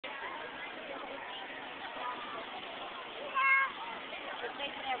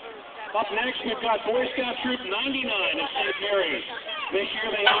Up next, we've got Boy Scout Troop 99 of St. Mary's. This year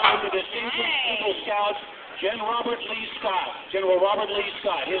they honor the distinguished Eagle Scout, General Robert Lee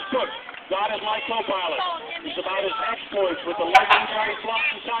Scott. His book, God is My Co-Pilot, is about his exploits with the legendary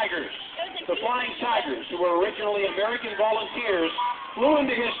Flying Tigers. The Flying Tigers, who were originally American volunteers, flew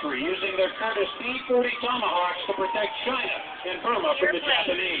into history using their Curtiss D-40 Tomahawks to protect China and Burma from the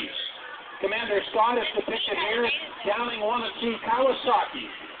Japanese. Commander Scott is depicted here downing one of two Kawasaki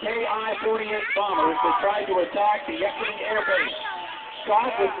Ki-48 bombers that tried to attack the Yekling Air Base.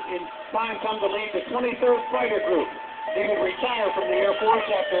 Scott would in time come to lead the 23rd Fighter Group. He would retire from the Air Force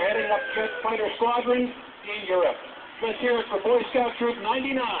after heading up Jet Fighter Squadron in Europe. Let's hear it for Boy Scout Troop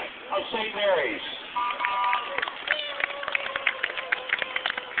 99 of St. Mary's.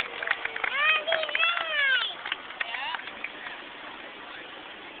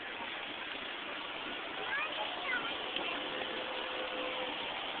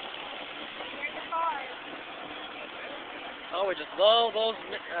 Oh, we just love those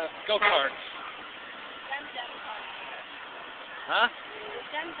go-karts. Huh?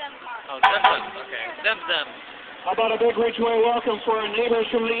 Oh, Zem-Zem. Okay, Zem-Zem. How about a big Ridgway welcome for our neighbors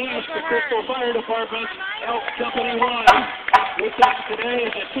from the east, the Crystal Fire Department, Elk Company 1. With us today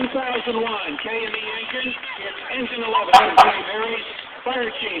is a 2001 K&E engine. It's engine 11 from St. Mary's.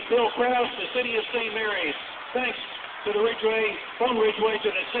 Fire Chief Bill Krause, the City of St. Mary's. Thanks to the Ridgway, from Ridgway to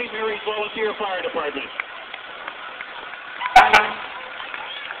the St. Mary's Volunteer Fire Department.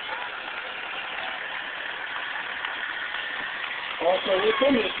 Also with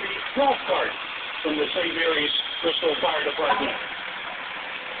them is the golf cart from the St. Mary's Crystal Fire Department.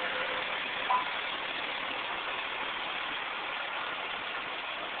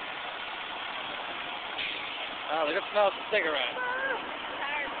 Oh, they can smell some cigarettes.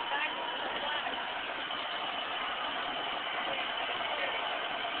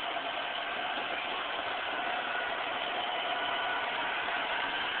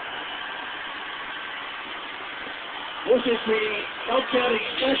 This is the Elk County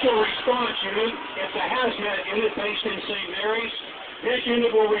Special Response Unit. It's a hazmat unit based in St. Mary's. This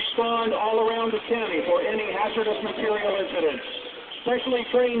unit will respond all around the county for any hazardous material incidents. Specially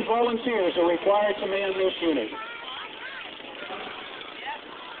trained volunteers are required to man this unit.